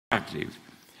attractive.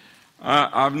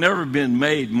 I've never been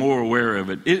made more aware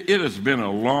of it. It has been a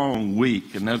long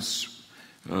week, and that's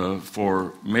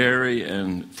for Mary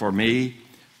and for me.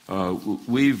 I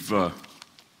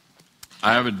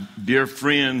have a dear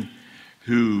friend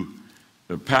who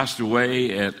passed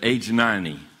away at age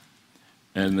 90,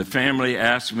 and the family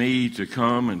asked me to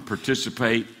come and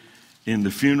participate in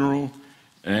the funeral,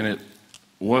 and it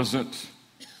wasn't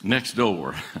next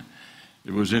door.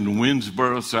 It was in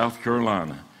Winnsboro, South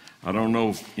Carolina. I don't know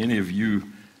if any of you,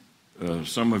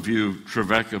 some of you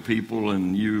Trevecca people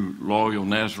and you loyal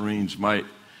Nazarenes might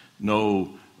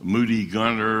know Moody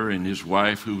Gunner and his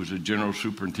wife, who was a general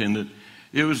superintendent.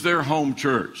 It was their home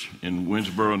church in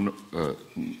Winnsboro,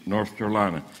 North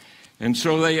Carolina. And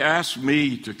so they asked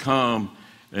me to come,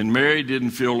 and Mary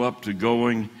didn't feel up to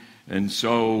going. And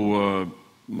so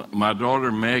my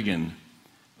daughter Megan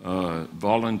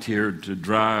volunteered to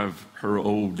drive her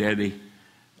old daddy,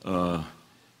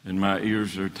 and my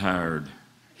ears are tired.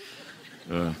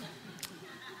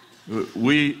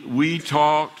 We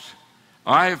talked.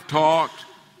 I have talked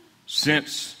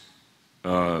since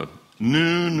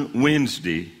noon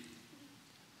Wednesday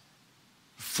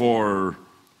for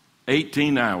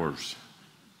 18 hours,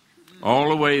 all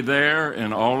the way there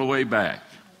and all the way back.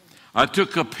 I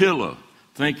took a pillow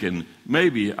thinking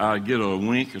maybe I'd get a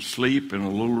wink of sleep and a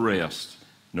little rest.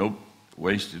 Nope,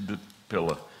 wasted the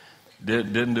pillow.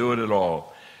 Didn't do it at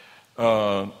all.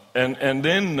 And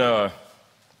then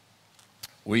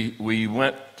we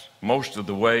went most of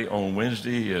the way on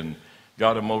Wednesday and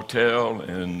got a motel,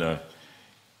 and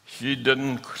she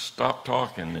didn't stop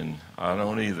talking, and I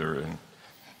don't either.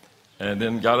 And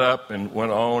then got up and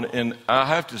went on, and I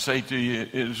have to say to you,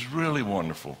 it was really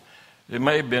wonderful. It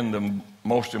may have been the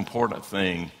most important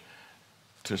thing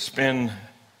to spend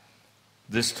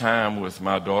this time with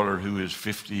my daughter, who is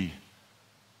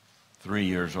 53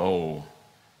 years old,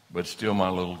 but still my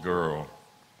little girl.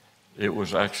 It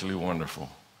was actually wonderful.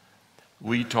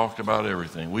 We talked about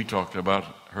everything. We talked about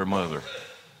her mother.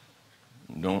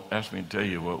 Don't ask me to tell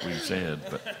you what we said,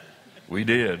 but we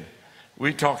did.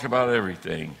 We talked about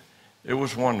everything. It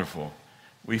was wonderful.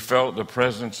 We felt the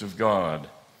presence of God.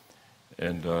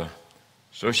 And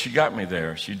so she got me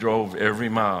there. She drove every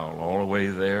mile, all the way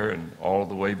there and all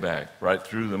the way back, right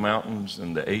through the mountains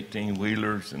and the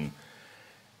 18-wheelers and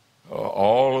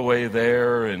all the way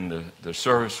there. And the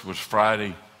service was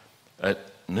Friday at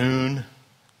noon.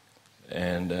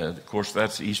 And, of course,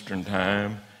 that's Eastern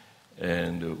time.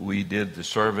 And we did the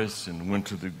service and went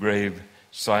to the grave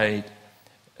site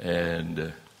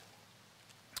and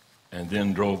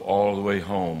then drove all the way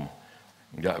home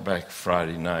and got back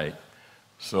Friday night.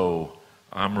 So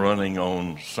I'm running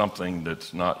on something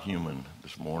that's not human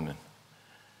this morning,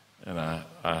 and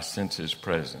I sense His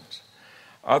presence.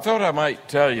 I thought I might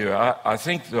tell you, I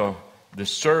think the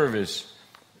service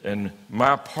and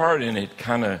my part in it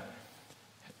kind of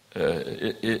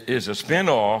is a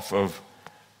spinoff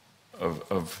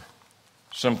of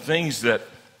some things that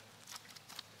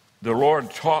the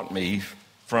Lord taught me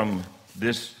from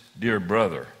this dear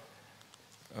brother.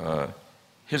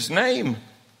 His name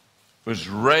was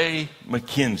Ray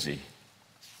McKenzie.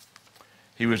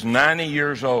 He was 90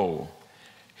 years old.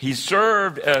 He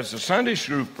served as a Sunday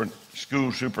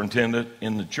school superintendent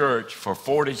in the church for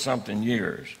 40-something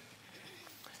years.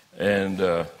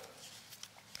 And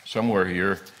somewhere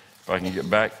here, if I can get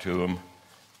back to him,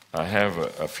 I have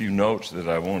a few notes that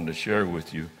I wanted to share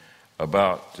with you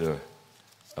about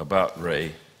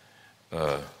Ray,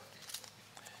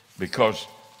 because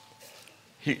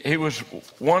he was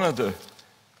one of the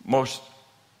most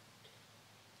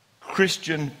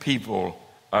Christian people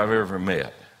I've ever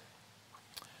met.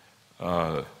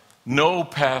 No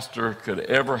pastor could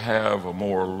ever have a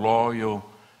more loyal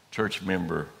church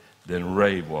member than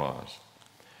Ray was.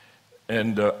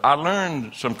 And I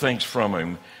learned some things from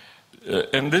him.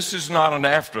 And this is not an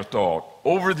afterthought.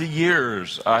 Over the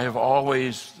years, I have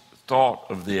always thought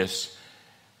of this,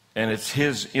 and it's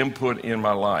his input in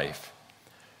my life.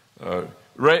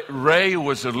 Ray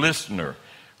was a listener.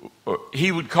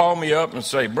 He would call me up and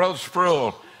say, "Brother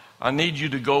Sproul, I need you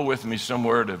to go with me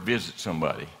somewhere to visit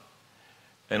somebody."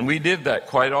 And we did that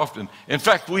quite often. In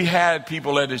fact, we had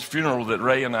people at his funeral that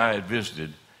Ray and I had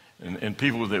visited, and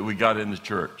people that we got in the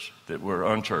church that were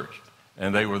unchurched.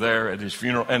 And they were there at his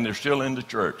funeral, and they're still in the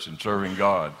church and serving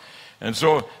God. And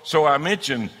so I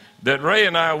mentioned that Ray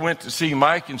and I went to see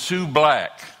Mike and Sue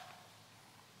Black.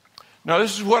 Now,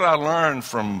 this is what I learned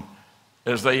from,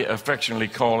 as they affectionately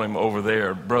call him over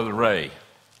there, Brother Ray.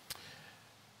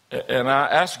 And I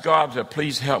asked God to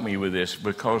please help me with this,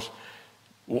 because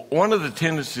one of the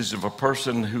tendencies of a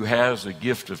person who has a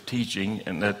gift of teaching,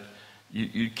 and that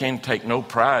you can't take no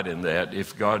pride in that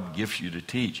if God gifts you to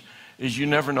teach, is you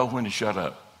never know when to shut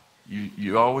up.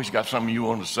 You always got something you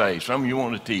want to say, something you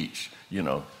want to teach, you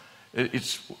know.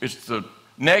 It's the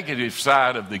negative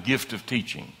side of the gift of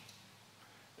teaching.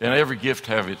 And every gift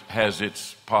has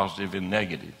its positive and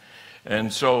negative.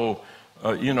 And so,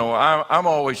 you know, I'm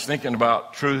always thinking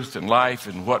about truth and life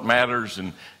and what matters,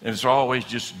 and it's always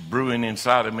just brewing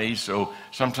inside of me. So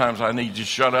sometimes I need to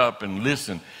shut up and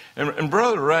listen. And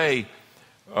Brother Ray,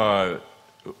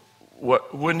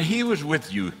 when he was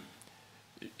with you,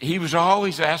 he was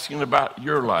always asking about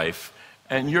your life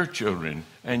and your children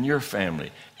and your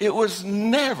family. It was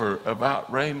never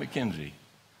about Ray McKenzie.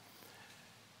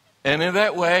 And in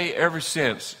that way, ever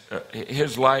since,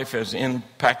 his life has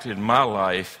impacted my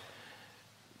life,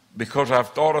 because I've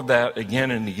thought of that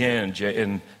again and again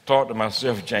and thought to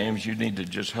myself, James, you need to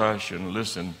just hush and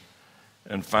listen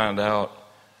and find out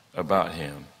about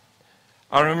him.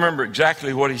 I remember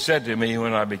exactly what he said to me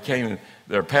when I became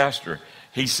their pastor.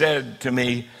 He said to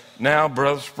me, now,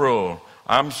 Brother Sproul,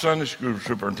 I'm Sunday school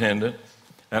superintendent,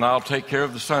 and I'll take care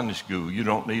of the Sunday school. You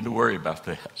don't need to worry about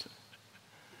that.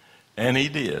 And he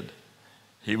did.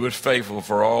 He was faithful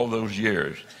for all those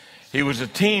years. He was a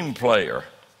team player.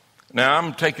 Now,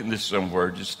 I'm taking this somewhere.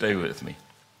 Just stay with me.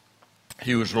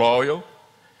 He was loyal,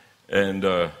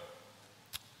 and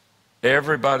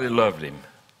everybody loved him,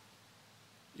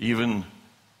 even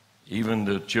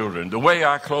the children. The way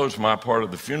I closed my part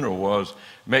of the funeral was,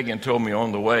 Megan told me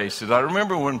on the way, she said, I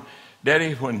remember when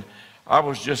I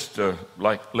was just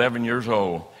like 11 years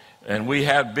old, and we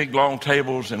had big long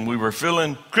tables, and we were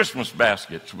filling Christmas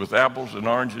baskets with apples and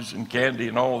oranges and candy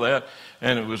and all that,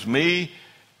 and it was me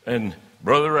and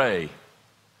Brother Ray,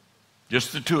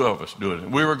 just the two of us doing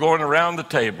it. We were going around the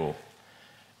table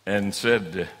and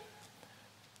said,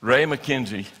 Ray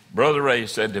McKenzie, Brother Ray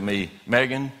said to me,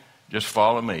 Megan, just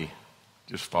follow me.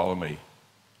 Just follow me.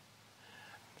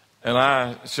 And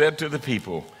I said to the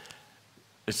people,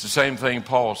 it's the same thing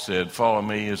Paul said, follow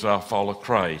me as I follow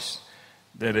Christ.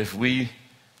 That if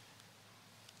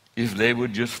they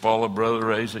would just follow Brother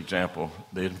Ray's example,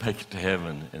 they'd make it to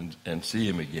heaven and see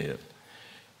him again.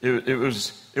 It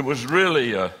was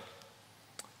really a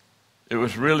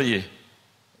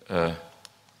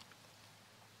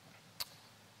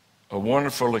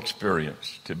wonderful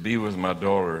experience to be with my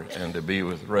daughter and to be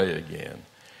with Ray again.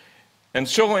 And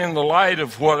so in the light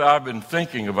of what I've been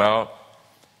thinking about,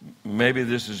 maybe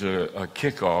this is a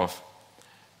kickoff,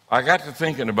 I got to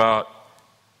thinking about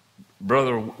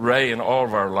Brother Ray in all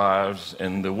of our lives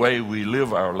and the way we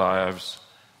live our lives,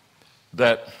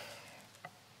 that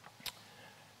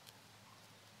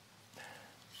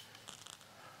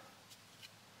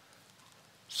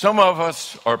some of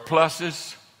us are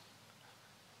pluses,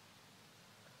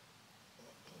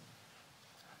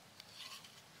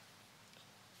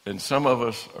 and some of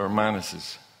us are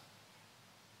minuses.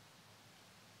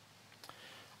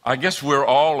 I guess we're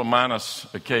all a minus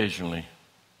occasionally.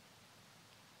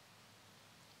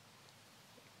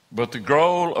 But the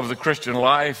goal of the Christian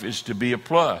life is to be a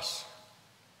plus,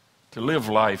 to live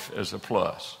life as a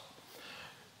plus.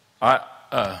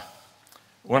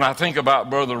 When I think about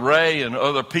Brother Ray and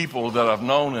other people that I've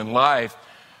known in life,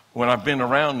 when I've been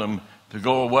around them, to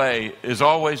go away is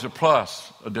always a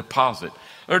plus, a deposit.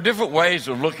 There are different ways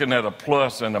of looking at a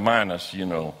plus and a minus, you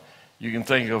know. You can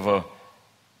think of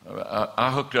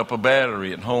I hooked up a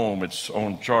battery at home. It's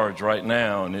on charge right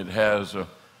now, and it has a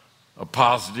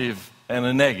positive and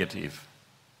a negative.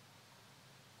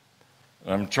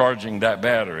 I'm charging that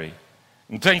battery.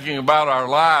 And thinking about our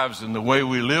lives and the way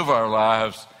we live our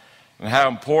lives and how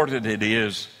important it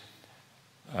is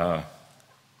to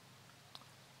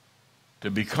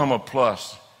become a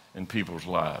plus in people's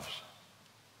lives.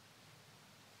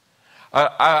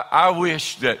 I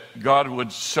wish that God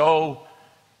would so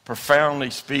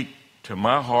profoundly speak to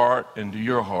my heart and to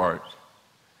your heart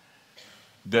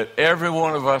that every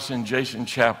one of us in Jason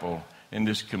Chapel, in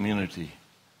this community,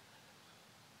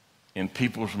 in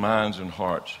people's minds and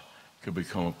hearts, could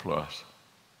become a plus.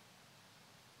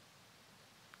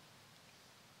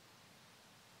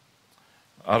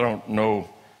 I don't know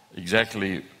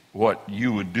exactly what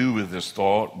you would do with this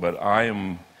thought, but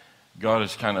God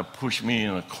has kind of pushed me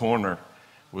in a corner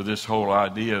with this whole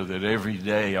idea that every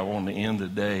day I want to end the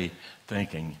day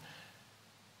thinking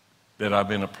that I've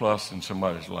been a plus in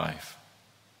somebody's life.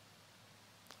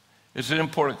 It's an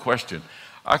important question.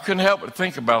 I couldn't help but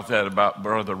think about that about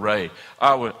Brother Ray.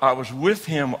 I was with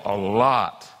him a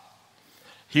lot.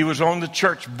 He was on the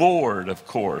church board, of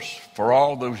course, for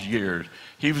all those years.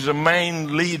 He was a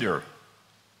main leader.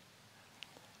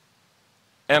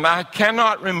 And I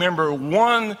cannot remember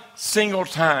one single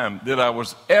time that I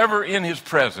was ever in his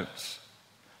presence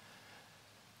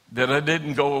that I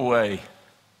didn't go away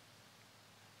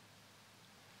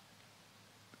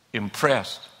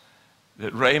impressed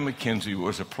that Ray McKenzie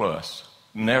was a plus,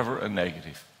 never a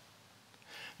negative.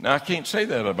 Now, I can't say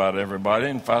that about everybody,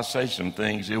 and if I say some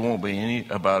things, it won't be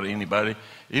about anybody.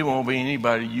 It won't be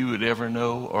anybody you would ever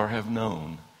know or have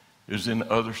known who's in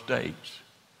other states.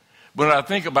 When I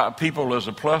think about people as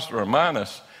a plus or a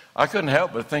minus, I couldn't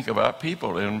help but think about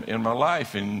people in my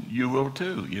life, and you will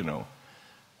too, you know.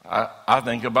 I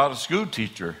think about a school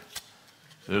teacher.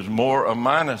 There's more a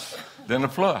minus than a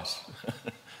plus.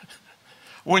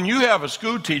 When you have a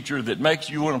school teacher that makes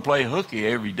you want to play hooky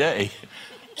every day,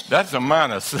 that's a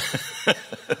minus.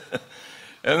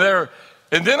 And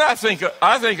then I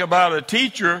think about a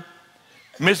teacher,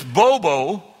 Miss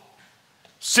Bobo,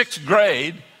 6th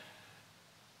grade,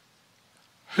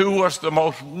 who was the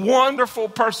most wonderful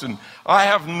person. I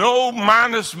have no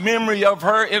minus memory of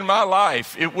her in my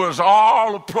life. It was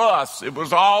all a plus. It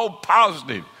was all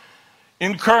positive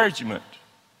encouragement.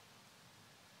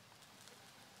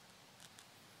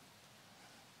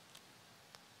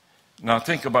 Now, I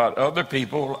think about other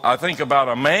people. I think about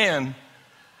a man.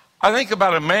 I think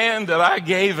about a man that I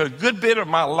gave a good bit of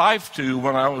my life to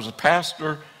when I was a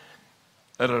pastor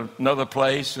at another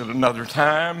place at another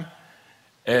time.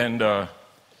 And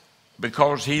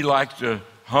because he liked to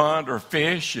hunt or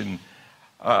fish. And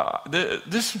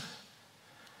this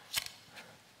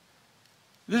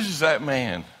is that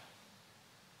man.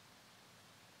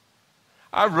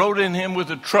 I rode in him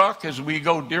with a truck as we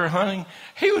go deer hunting.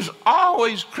 He was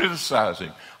always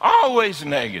criticizing, always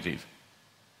negative.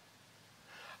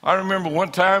 I remember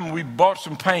one time we bought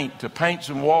some paint to paint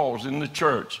some walls in the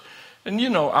church. And you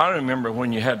know, I remember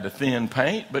when you had to thin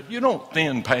paint, but you don't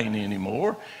thin paint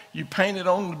anymore. You paint it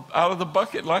out of the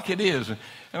bucket like it is.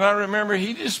 And I remember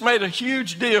he just made a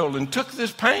huge deal and took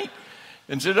this paint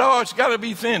and said, oh, it's got to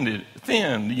be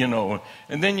thinned, you know.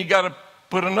 And then you got to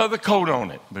put another coat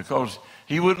on it because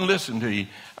he wouldn't listen to you.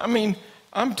 I mean,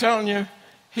 I'm telling you,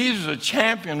 he's a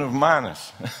champion of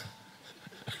minus.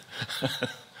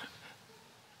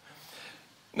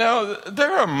 Now,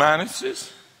 there are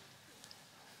minuses.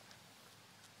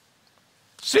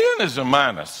 Sin is a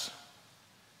minus.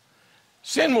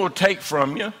 Sin will take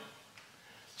from you.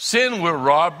 Sin will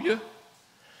rob you.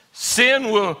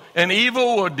 Sin and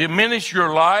evil will diminish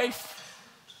your life.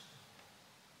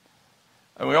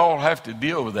 And we all have to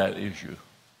deal with that issue.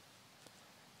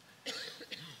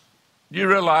 Do you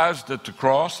realize that the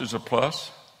cross is a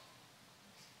plus?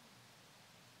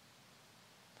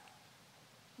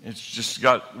 It's just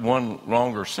got one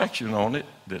longer section on it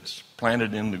that's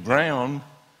planted in the ground,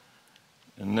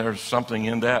 and there's something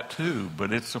in that too,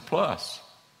 but it's a plus.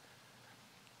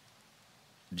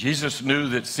 Jesus knew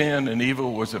that sin and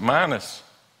evil was a minus.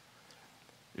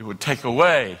 It would take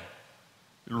away.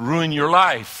 It'll ruin your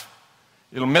life.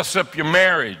 It'll mess up your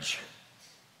marriage.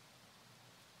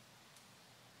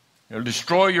 It'll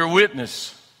destroy your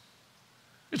witness.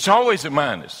 It's always a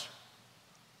minus.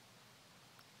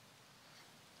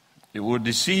 It will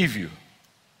deceive you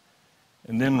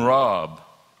and then rob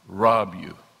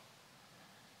you.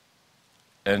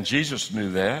 And Jesus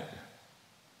knew that.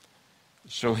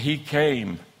 So he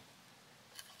came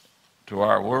to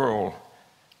our world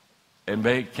and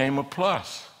became a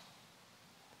plus.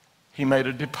 He made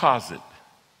a deposit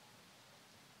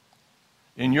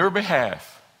in your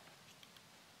behalf.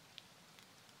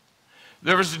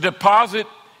 There was a deposit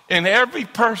in every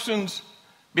person's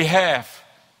behalf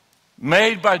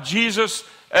made by Jesus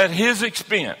at his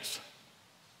expense.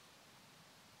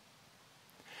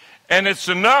 And it's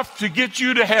enough to get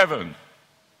you to heaven.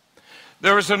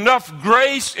 There is enough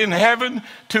grace in heaven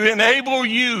to enable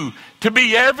you to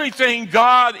be everything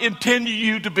God intended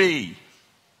you to be.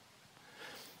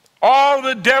 All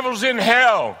the devils in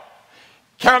hell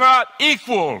cannot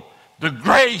equal the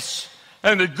grace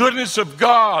and the goodness of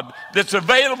God that's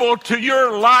available to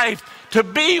your life to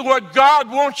be what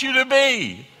God wants you to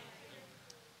be.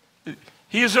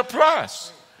 He is a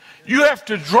plus. You have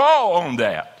to draw on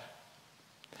that.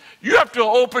 You have to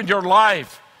open your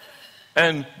life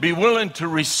and be willing to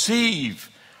receive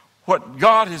what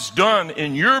God has done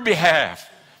in your behalf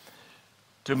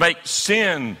to make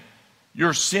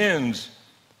your sins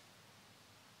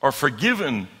are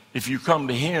forgiven if you come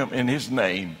to him in his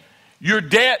name. Your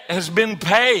debt has been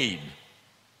paid.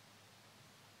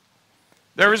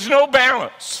 There is no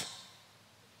balance.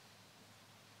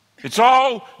 It's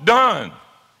all done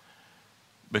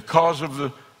because of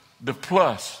the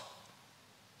plus,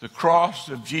 the cross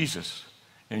of Jesus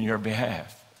in your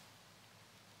behalf.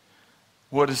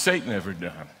 What has Satan ever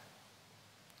done?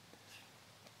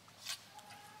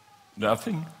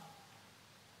 Nothing.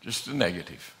 Just a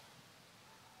negative.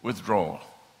 Withdrawal.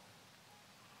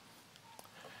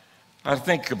 I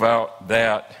think about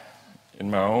that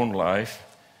in my own life,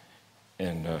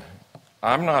 and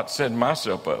I'm not setting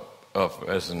myself up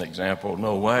as an example.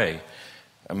 No way.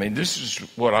 I mean, this is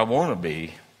what I want to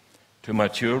be to my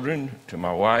children, to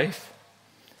my wife.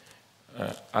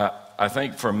 I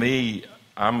think for me,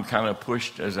 I'm kind of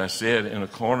pushed, as I said, in a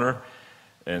corner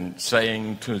and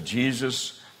saying to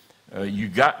Jesus, you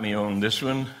got me on this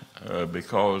one,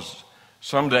 because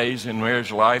some days in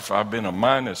marriage life I've been a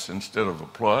minus instead of a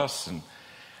plus. And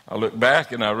I look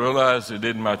back and I realize that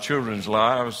in my children's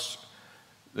lives,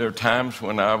 there are times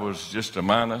when I was just a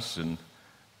minus and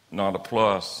not a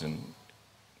plus. And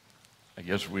I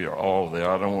guess we are all there.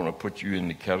 I don't want to put you in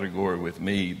the category with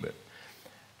me, but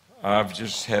I've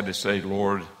just had to say,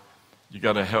 Lord, you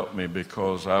got to help me,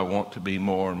 because I want to be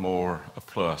more and more a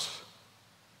plus.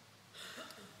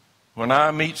 When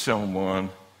I meet someone,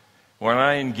 when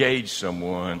I engage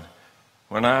someone,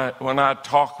 when I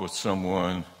talk with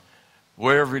someone,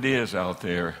 wherever it is out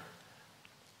there,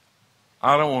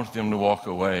 I don't want them to walk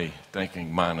away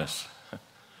thinking minus.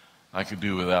 I could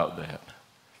do without that.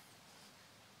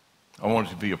 I want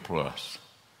it to be a plus.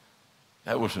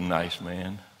 That was a nice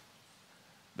man.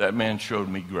 That man showed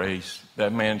me grace.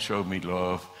 That man showed me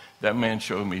love. That man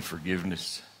showed me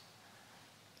forgiveness.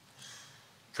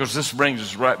 Because this brings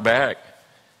us right back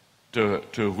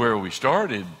to where we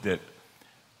started, that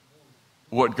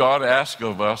what God asks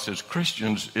of us as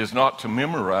Christians is not to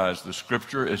memorize the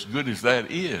Scripture, as good as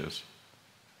that is.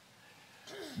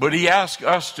 But He asks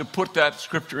us to put that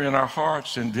Scripture in our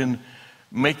hearts and then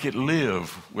make it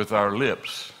live with our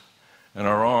lips and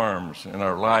our arms and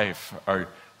our life,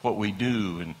 what we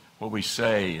do and what we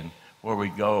say and where we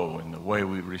go and the way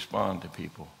we respond to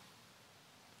people.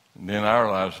 And then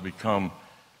our lives become,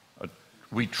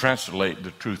 we translate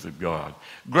the truth of God.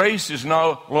 Grace is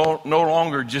no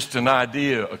longer just an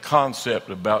idea, a concept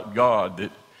about God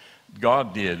that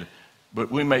God did, but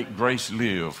we make grace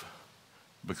live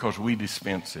because we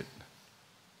dispense it.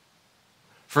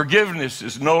 Forgiveness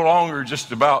is no longer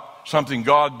just about something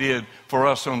God did for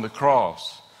us on the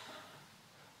cross,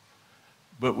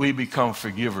 but we become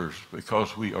forgivers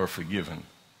because we are forgiven.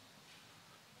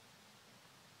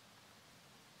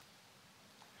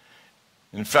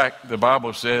 In fact, the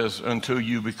Bible says, until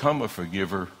you become a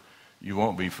forgiver, you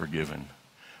won't be forgiven.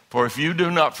 For if you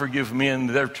do not forgive men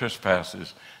their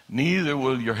trespasses, neither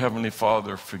will your heavenly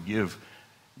Father forgive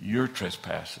your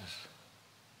trespasses.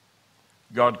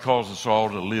 God calls us all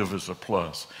to live as a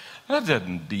plus. That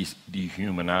doesn't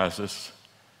dehumanize us.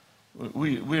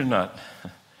 We're not.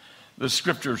 The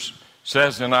Scriptures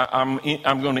says, and I'm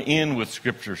going to end with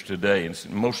Scriptures today. And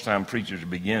most time preachers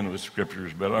begin with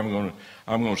Scriptures, but I'm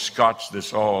going to scotch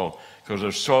this all because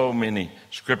there's so many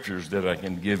Scriptures that I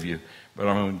can give you. But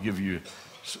I'm going to give you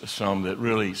some that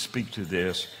really speak to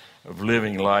this of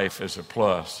living life as a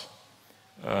plus.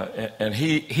 And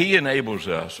he enables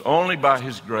us. Only by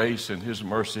His grace and His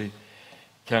mercy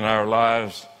can our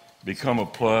lives become a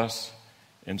plus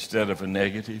instead of a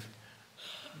negative.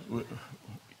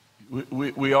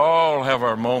 We all have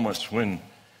our moments when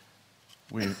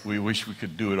we wish we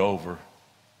could do it over.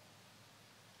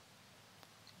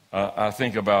 I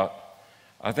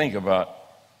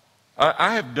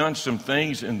have done some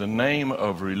things in the name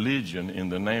of religion, in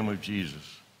the name of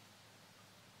Jesus,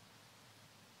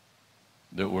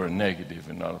 that were a negative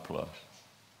and not a plus.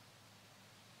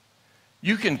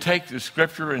 You can take the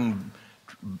Scripture and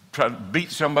try to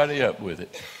beat somebody up with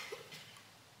it.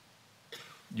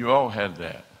 You all had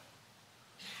that.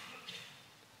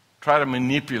 Try to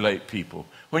manipulate people.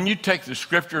 When you take the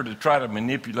Scripture to try to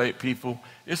manipulate people,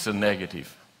 it's a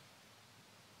negative.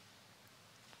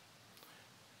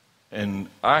 And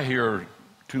I hear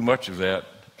too much of that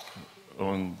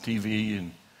on TV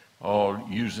and all,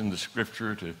 using the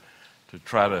Scripture to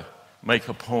try to make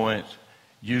a point,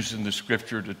 using the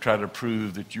Scripture to try to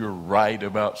prove that you're right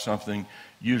about something,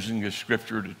 using the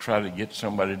Scripture to try to get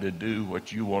somebody to do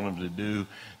what you want them to do,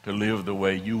 to live the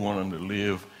way you want them to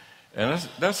live. And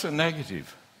that's a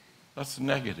negative. That's a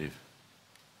negative.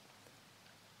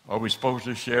 Are we supposed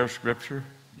to share Scripture?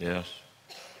 Yes.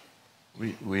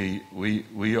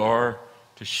 We are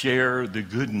to share the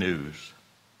good news.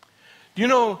 You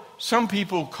know, some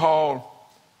people call...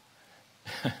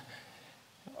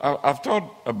 I've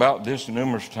thought about this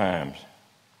numerous times.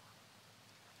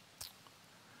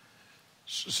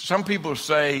 Some people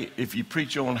say if you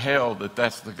preach on hell that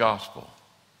that's the gospel.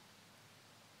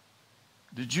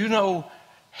 Did you know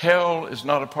hell is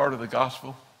not a part of the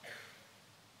gospel?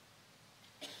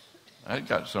 I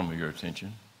got some of your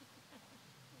attention.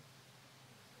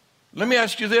 Let me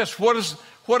ask you this. What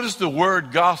does the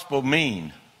word gospel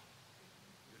mean?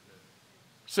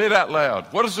 Say it out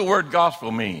loud. What does the word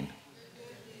gospel mean?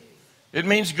 It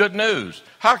means good news.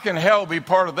 How can hell be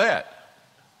part of that?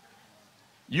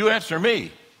 You answer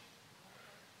me.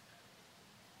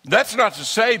 That's not to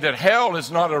say that hell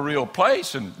is not a real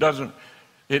place and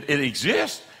it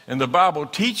exists, and the Bible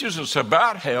teaches us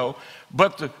about hell,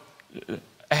 but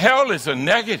hell is a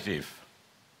negative.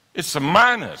 It's a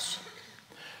minus.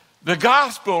 The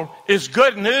gospel is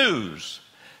good news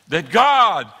that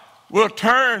God will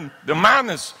turn the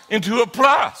minus into a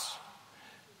plus,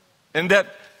 and that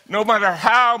no matter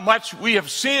how much we have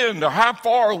sinned or how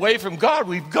far away from God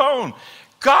we've gone,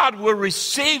 God will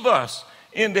receive us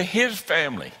into his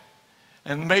family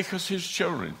and make us his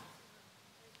children.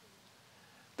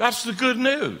 That's the good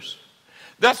news.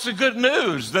 That's the good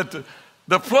news, that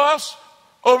the plus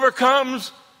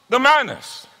overcomes the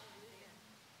minus.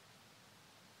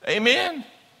 Amen?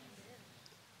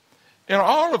 In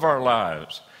all of our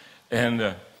lives.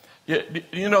 And,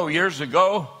 years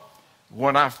ago,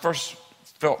 when I first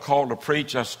felt called to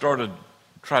preach, I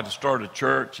tried to start a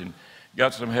church and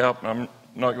got some help. I'm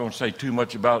not going to say too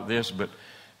much about this, but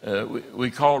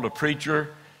we called a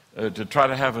preacher to try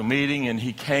to have a meeting, and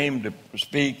he came to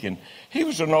speak, and he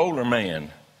was an older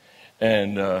man.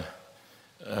 And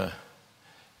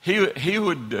he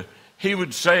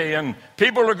would say, and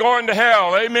people are going to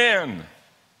hell, amen.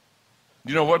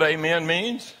 You know what amen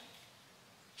means?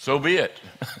 So be it.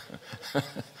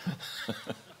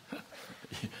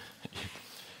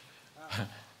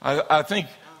 I think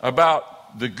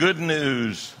about the good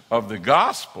news of the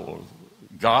gospel.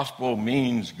 Gospel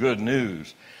means good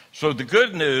news. So the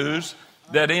good news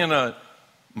that in a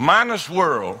minus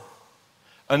world,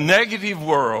 a negative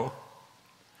world,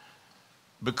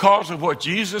 because of what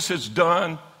Jesus has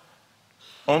done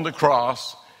on the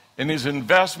cross and his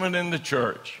investment in the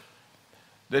church,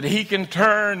 that he can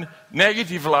turn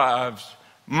negative lives,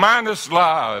 minus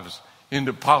lives,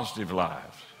 into positive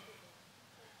lives.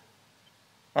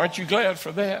 Aren't you glad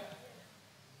for that?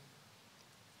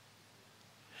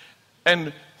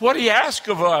 And what he asks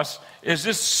of us is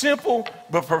this simple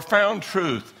but profound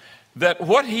truth, that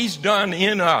what he's done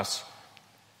in us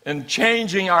and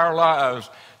changing our lives,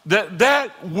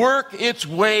 that work its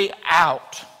way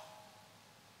out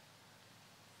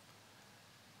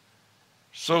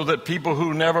so that people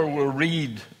who never will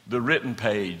read the written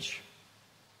page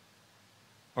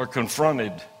are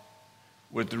confronted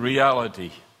with the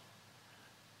reality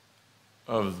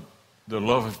of the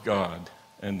love of God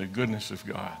and the goodness of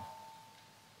God.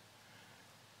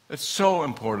 It's so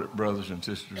important, brothers and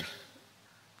sisters.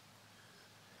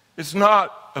 It's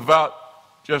not about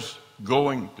just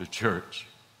going to church.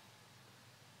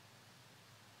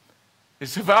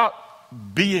 It's about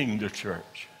being the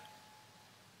church.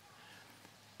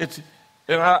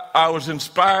 I was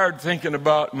inspired thinking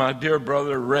about my dear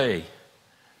brother Ray.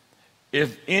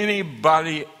 If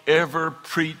anybody ever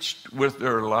preached with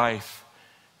their life,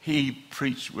 he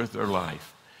preached with their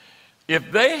life.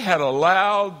 If they had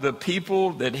allowed the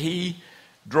people that he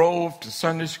drove to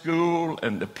Sunday school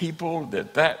and the people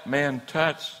that man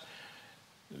touched,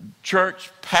 church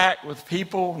packed with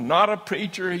people, not a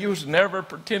preacher. He was never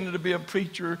pretending to be a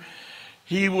preacher.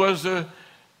 He was a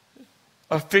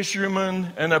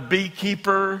fisherman and a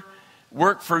beekeeper,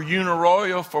 worked for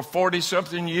Uniroyal for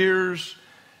 40-something years,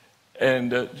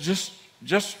 and just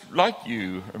like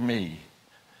you or me.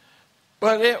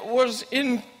 But it was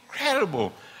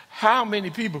incredible how many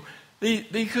people,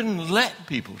 they couldn't let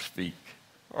people speak,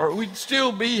 or we'd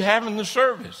still be having the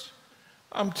service.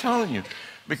 I'm telling you.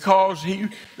 Because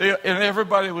and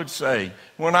everybody would say,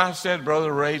 when I said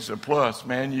Brother Ray's a plus,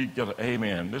 man, you got to,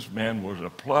 amen. This man was a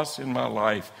plus in my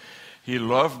life. He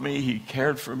loved me. He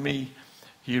cared for me.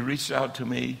 He reached out to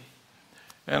me.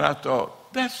 And I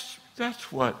thought, that's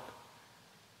what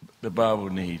the Bible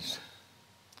needs.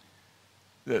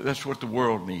 That's what the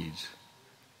world needs.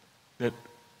 That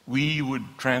we would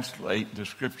translate the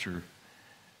Scripture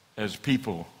as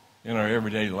people in our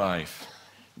everyday life.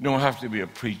 You don't have to be a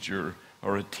preacher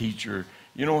or a teacher.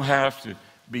 You don't have to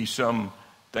be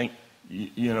something,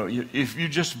 if you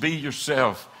just be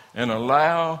yourself and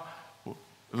allow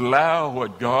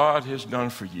what God has done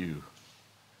for you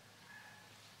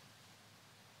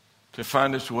to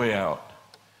find its way out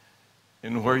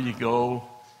in where you go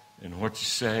and what you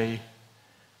say,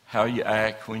 how you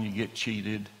act when you get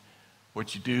cheated,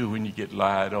 what you do when you get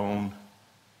lied on.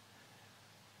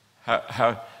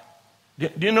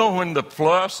 Do you know when the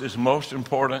plus is most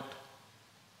important?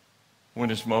 When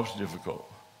it's most difficult.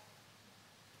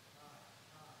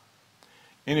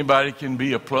 Anybody can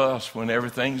be a plus when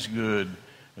everything's good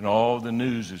and all the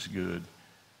news is good.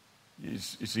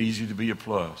 It's easy to be a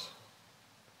plus.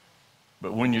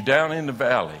 But when you're down in the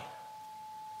valley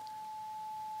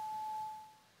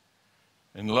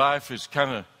and life is kind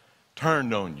of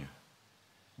turned on you,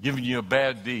 giving you a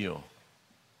bad deal,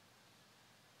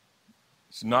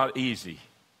 it's not easy.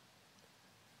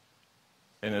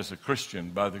 And as a Christian,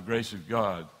 by the grace of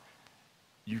God,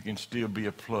 you can still be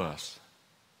a plus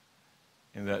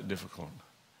in that difficult.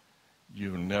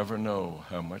 You'll never know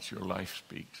how much your life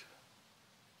speaks.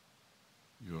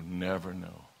 You'll never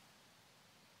know.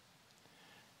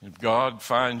 If God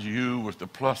finds you with the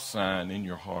plus sign in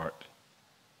your heart,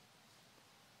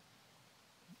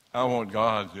 I want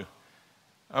God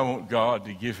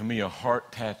to give me a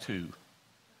heart tattoo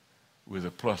with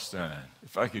a plus sign.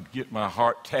 If I could get my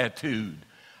heart tattooed,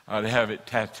 I'd have it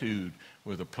tattooed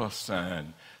with a plus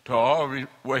sign to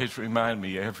always remind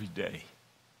me every day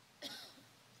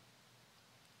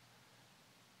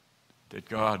that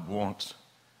God wants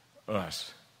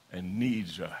us and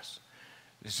needs us.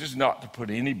 This is not to put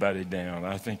anybody down.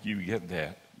 I think you get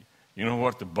that. You know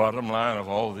what the bottom line of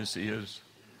all this is?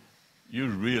 You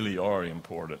really are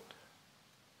important.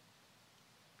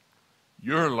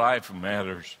 Your life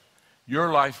matters.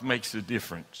 Your life makes a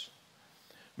difference.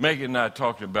 Megan and I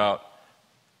talked about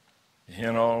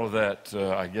in all of that,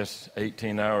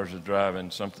 18 hours of driving,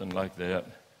 something like that.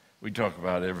 We talk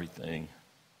about everything.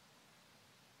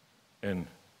 And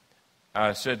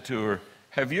I said to her,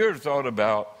 have you ever thought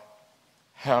about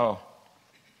how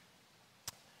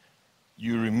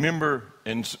you remember,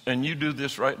 and you do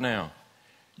this right now,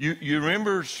 you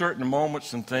remember certain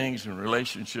moments and things and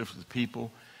relationships with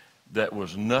people that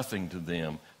was nothing to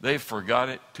them. They forgot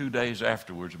it 2 days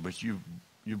afterwards, but you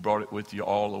brought it with you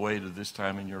all the way to this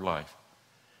time in your life.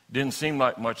 Didn't seem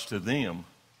like much to them,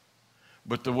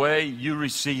 but the way you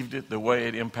received it, the way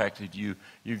it impacted you,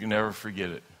 you can never forget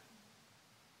it.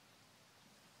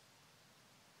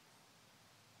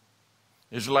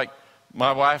 It's like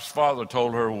my wife's father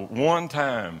told her one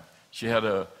time she had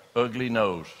an ugly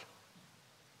nose,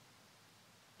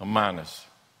 a minus.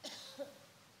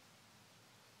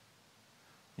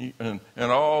 And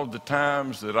all the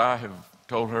times that I have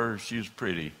told her she was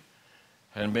pretty,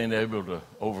 hadn't been able to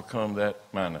overcome that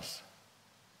minus.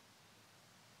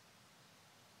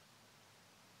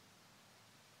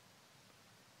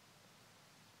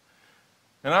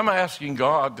 And I'm asking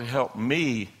God to help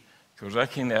me, because I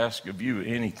can't ask of you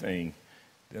anything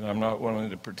that I'm not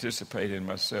willing to participate in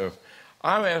myself.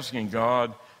 I'm asking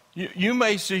God, you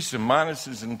may see some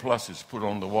minuses and pluses put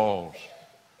on the walls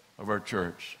of our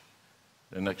church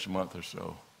the next month or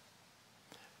so.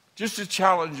 Just to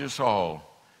challenge us all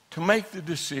to make the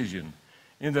decision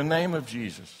in the name of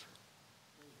Jesus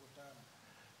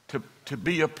to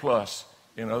be a plus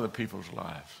in other people's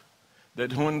lives.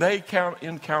 That when they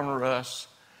encounter us,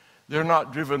 they're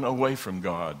not driven away from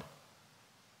God.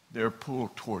 They're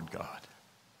pulled toward God.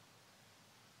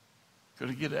 Could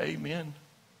I get an amen?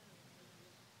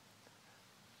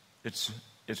 It's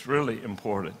really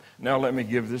important. Now let me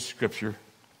give this scripture,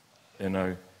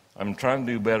 and I'm trying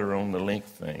to do better on the length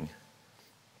thing.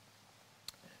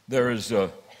 There is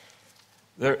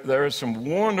some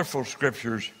wonderful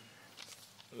scriptures.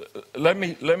 Let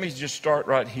me just start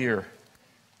right here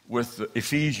with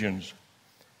Ephesians,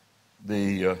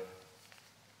 the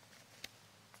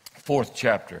 4th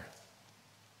chapter,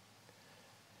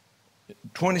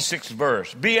 26th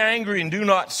verse. Be angry and do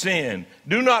not sin.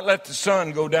 Do not let the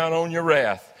sun go down on your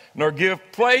wrath, nor give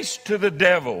place to the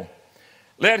devil.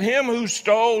 Let him who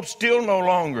stole steal no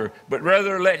longer, but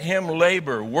rather let him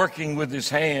labor, working with his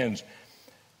hands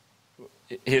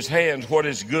what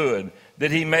is good,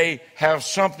 that he may have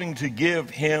something to give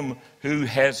him who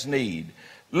has need.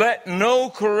 Let no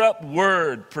corrupt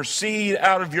word proceed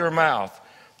out of your mouth,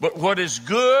 but what is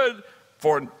good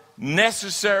for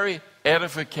necessary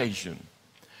edification.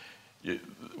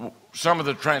 Some of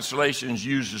the translations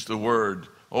uses the word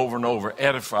over and over,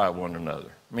 edify one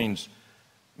another. Means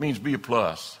be a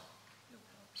plus,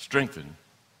 strengthen,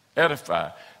 edify.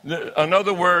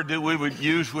 Another word that we would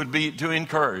use would be to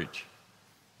encourage.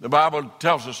 The Bible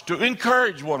tells us to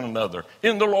encourage one another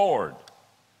in the Lord.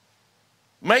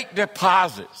 Make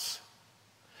deposits.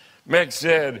 Meg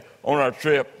said on our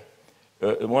trip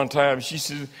one time, she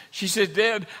said,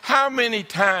 Dad, how many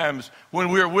times when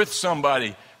we're with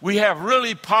somebody, we have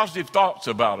really positive thoughts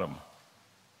about them,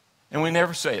 and we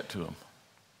never say it to them.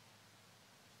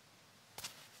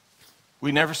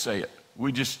 We never say it.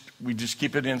 We just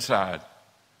keep it inside.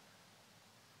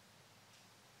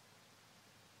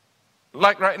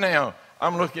 Like right now,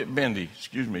 I'm looking at Bendy.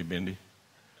 Excuse me, Bendy.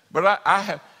 But I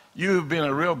have, You have been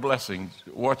a real blessing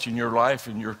watching your life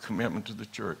and your commitment to the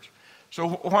church. So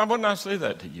why wouldn't I say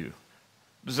that to you?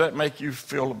 Does that make you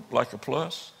feel like a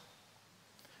plus?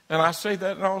 And I say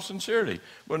that in all sincerity.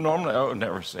 But normally I would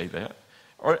never say that.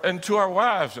 And to our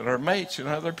wives and our mates and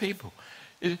other people.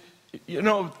 You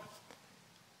know,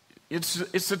 it's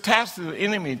the task of the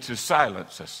enemy to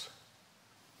silence us.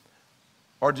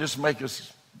 Or just make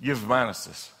us give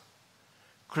minuses,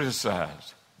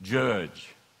 criticize,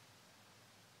 judge.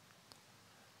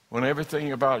 When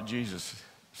everything about Jesus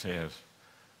says,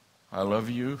 I love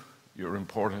you, you're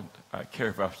important, I care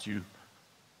about you.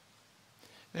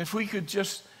 If we could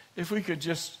just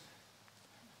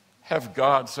have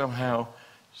God somehow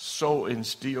so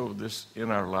instill this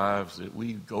in our lives that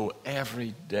we go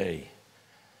every day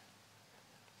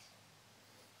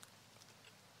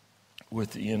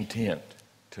with the intent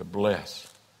to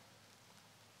bless.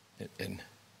 And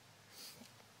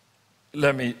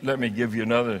let me give you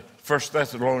another. 1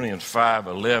 Thessalonians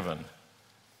 5:11.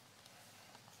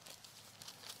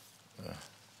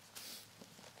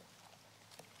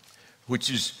 Which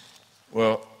is,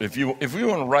 well, if we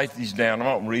want to write these down, I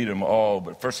won't read them all,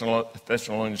 but 1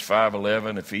 Thessalonians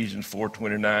 5:11, Ephesians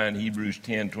 4:29, Hebrews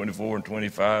 10:24 and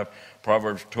 25,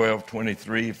 Proverbs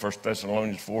 12:23, 1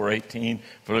 Thessalonians 4:18,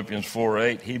 Philippians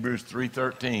 4:8, Hebrews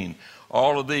 3:13.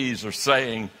 All of these are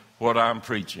saying what I'm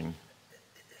preaching.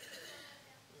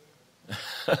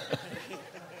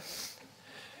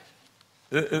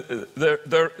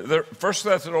 1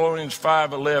 Thessalonians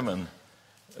 5:11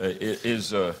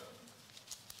 is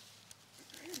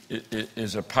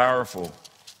a powerful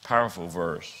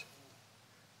verse.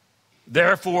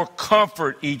 Therefore,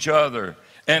 comfort each other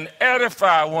and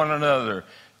edify one another,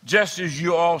 just as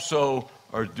you also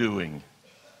are doing.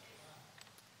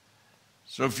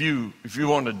 So if you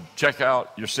want to check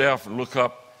out yourself and look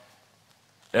up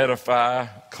edify,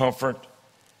 comfort,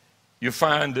 you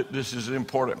find that this is an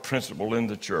important principle in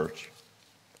the church.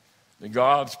 That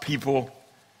God's people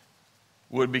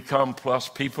would become plus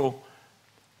people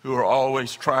who are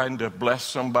always trying to bless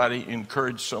somebody,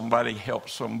 encourage somebody, help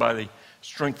somebody,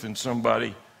 strengthen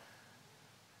somebody,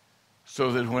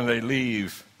 so that when they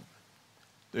leave,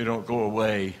 they don't go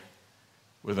away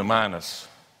with a minus,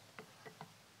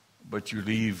 but you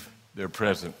leave their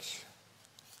presence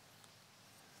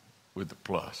with the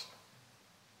plus.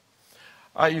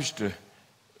 I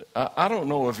don't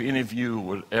know if any of you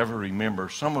would ever remember,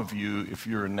 some of you, if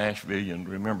you're in Nashville,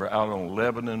 remember out on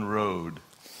Lebanon Road,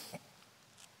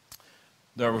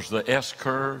 there was the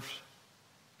S-curves,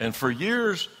 and for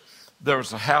years there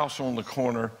was a house on the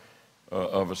corner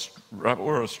right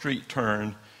where a street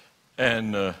turned,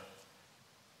 and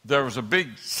there was a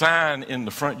big sign in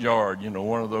the front yard,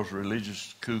 one of those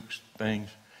religious kooks things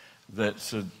that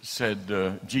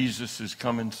said Jesus is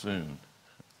coming soon.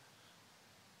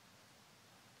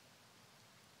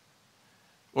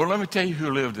 Well, let me tell you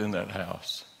who lived in that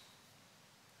house.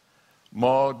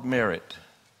 Maud Merritt.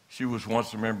 She was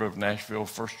once a member of Nashville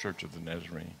First Church of the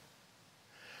Nazarene.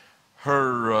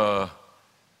 Her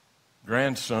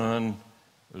grandson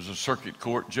was a circuit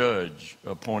court judge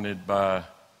appointed by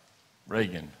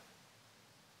Reagan,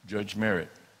 Judge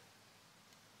Merritt.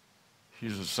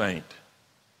 He's a saint.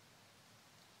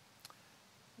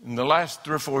 In the last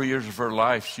 3 or 4 years of her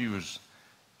life, she was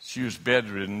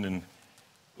bedridden, and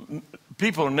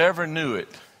people never knew it.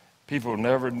 People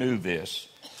never knew this.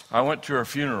 I went to her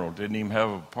funeral, didn't even have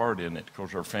a part in it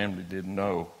because her family didn't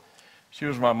know. She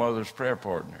was my mother's prayer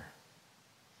partner.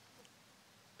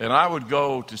 And I would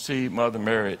go to see Mother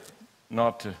Merritt,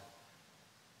 Mother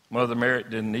Merritt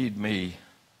didn't need me.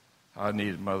 I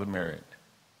needed Mother Merritt.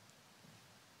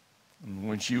 And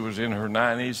when she was in her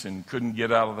 90s and couldn't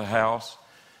get out of the house,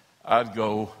 I'd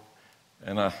go,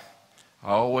 and I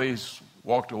always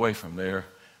walked away from there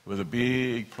with a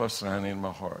big plus sign in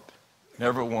my heart.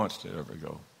 Never once did I ever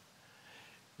go.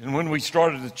 And when we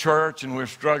started the church and we were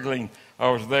struggling, I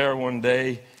was there one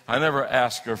day. I never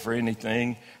asked her for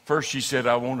anything. First she said,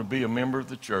 I want to be a member of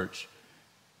the church.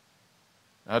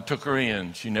 I took her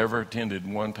in. She never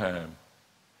attended one time.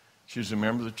 She was a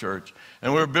member of the church.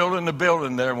 And we were building the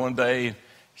building there one day.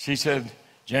 She said,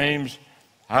 James,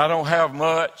 I don't have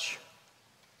much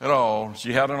at all.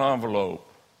 She had an envelope.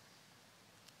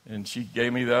 And she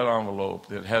gave me that envelope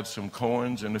that had some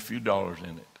coins and a few dollars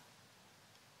in it.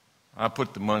 I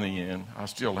put the money in. I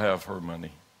still have her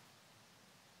money.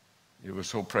 It was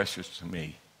so precious to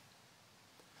me.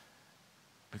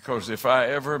 Because if I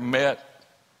ever met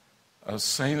a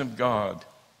saint of God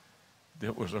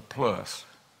that was a plus,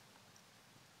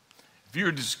 if you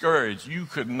were discouraged, you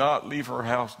could not leave her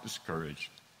house discouraged.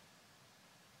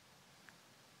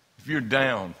 If you're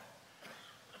down,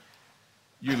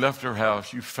 you left her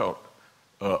house, you felt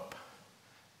up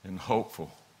and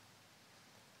hopeful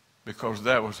because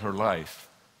that was her life.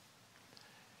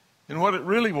 And what it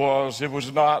really was, it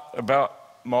was not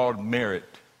about Maud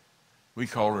Merritt. We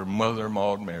call her Mother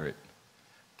Maud Merritt.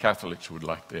 Catholics would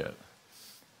like that.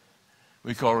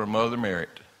 We call her Mother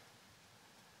Merritt.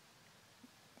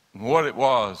 And what it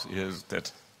was is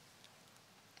that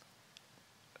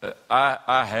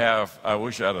I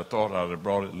wish I'd have thought I'd have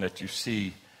brought it and let you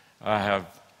see. I have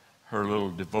her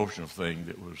little devotional thing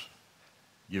that was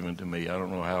given to me. I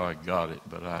don't know how I got it,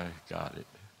 but I got it.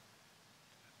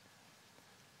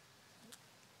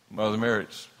 Mother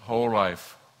Merritt's whole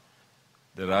life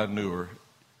that I knew her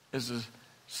as a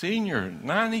senior,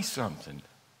 90-something.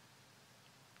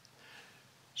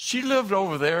 She lived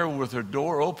over there with her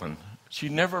door open. She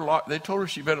never locked. They told her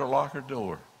she better lock her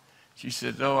door. She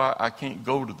said, no, I can't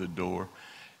go to the door.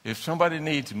 If somebody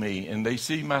needs me and they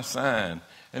see my sign,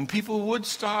 and people would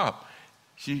stop,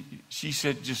 she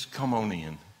said, just come on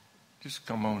in. Just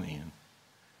come on in.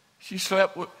 She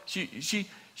slept with,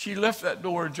 she left that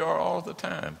door ajar all the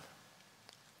time.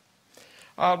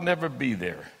 I'll never be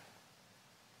there.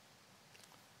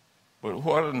 But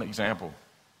what an example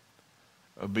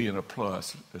of being a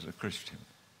plus as a Christian.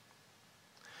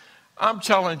 I'm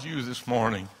challenging you this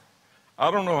morning.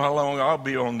 I don't know how long I'll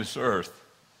be on this earth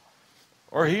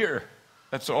or here.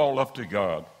 That's all up to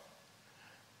God.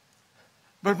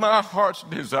 But my heart's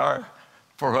desire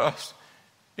for us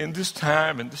in this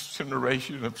time, in this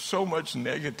generation of so much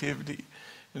negativity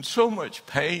and so much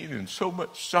pain and so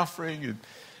much suffering, and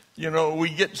we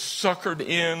get suckered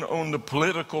in on the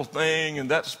political thing,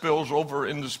 and that spills over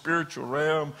in the spiritual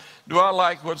realm. Do I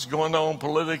like what's going on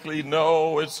politically?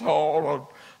 No, it's all a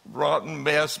rotten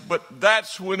mess. But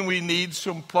that's when we need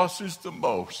some pluses the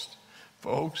most,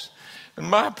 folks. And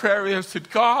my prayer is that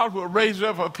God will raise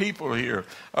up a people here,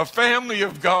 a family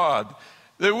of God,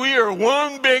 that we are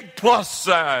one big plus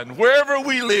sign wherever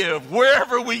we live,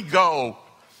 wherever we go,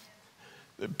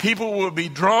 that people will be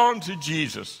drawn to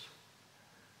Jesus.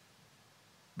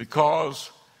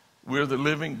 Because we're the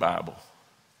living Bible.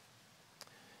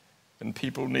 And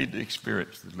people need to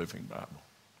experience the living Bible.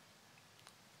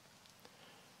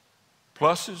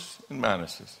 Pluses and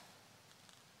minuses.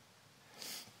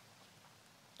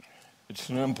 It's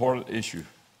an important issue.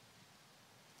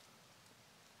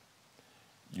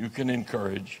 You can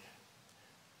encourage.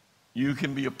 You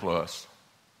can be a plus.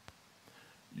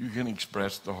 You can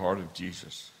express the heart of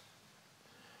Jesus.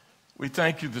 We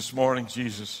thank you this morning,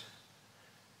 Jesus,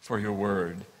 for your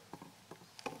word.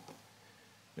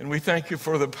 And we thank you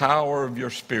for the power of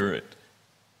your Spirit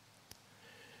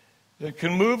that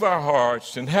can move our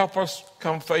hearts and help us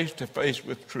come face to face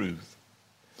with truth.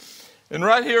 And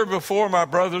right here before my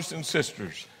brothers and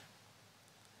sisters,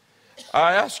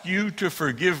 I ask you to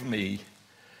forgive me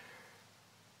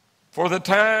for the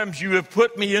times you have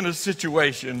put me in a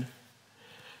situation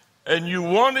and you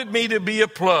wanted me to be a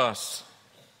plus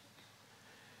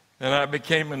and I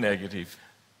became a negative.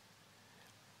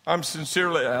 I'm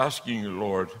sincerely asking you,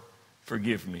 Lord,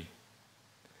 forgive me.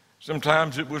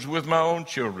 Sometimes it was with my own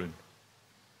children.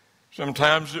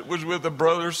 Sometimes it was with a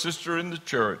brother or sister in the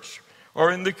church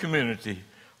or in the community,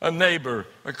 a neighbor,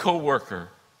 a co-worker.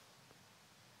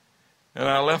 And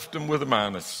I left them with a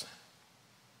minus.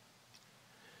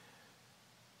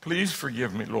 Please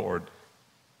forgive me, Lord.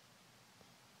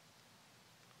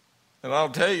 And I'll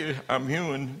tell you, I'm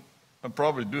human. I'll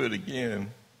probably do it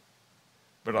again,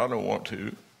 but I don't want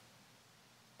to.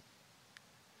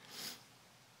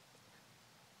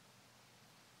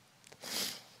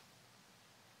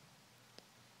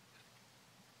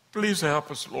 Please help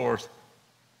us, Lord,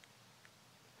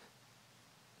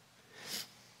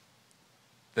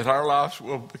 that our lives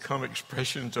will become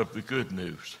expressions of the good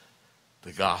news,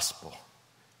 the gospel.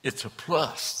 It's a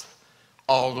plus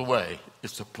all the way.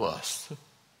 It's a plus.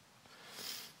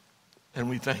 And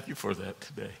we thank you for that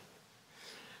today.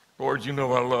 Lord, you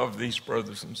know I love these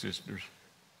brothers and sisters,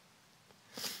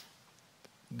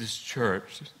 this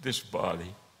church, this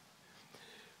body.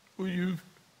 Will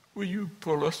you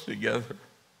pull us together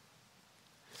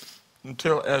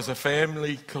until as a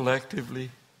family,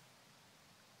 collectively,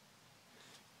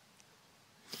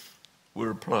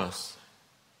 we're a plus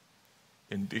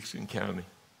in Dixon County.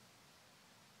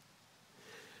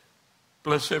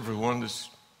 Bless everyone that's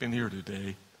been here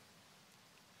today.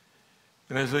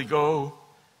 And as they go,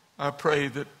 I pray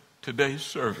that today's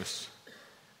service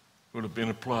would have been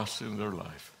a plus in their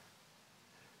life,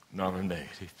 not a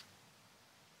negative.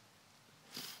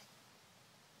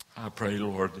 I pray,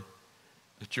 Lord,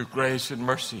 that your grace and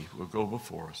mercy will go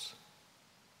before us,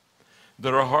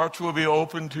 that our hearts will be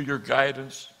open to your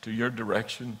guidance, to your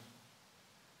direction,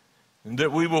 and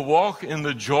that we will walk in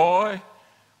the joy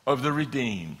of the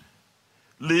redeemed.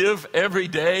 Live every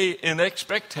day in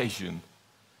expectation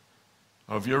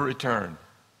of your return,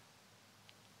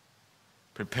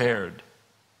 prepared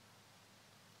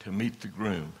to meet the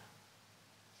groom.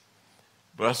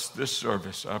 Bless this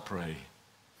service, I pray,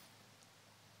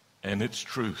 and its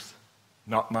truth,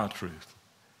 not my truth.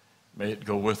 May it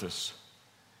go with us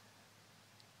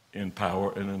in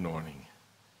power and anointing.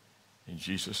 In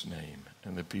Jesus' name.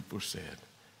 And the people said,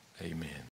 amen.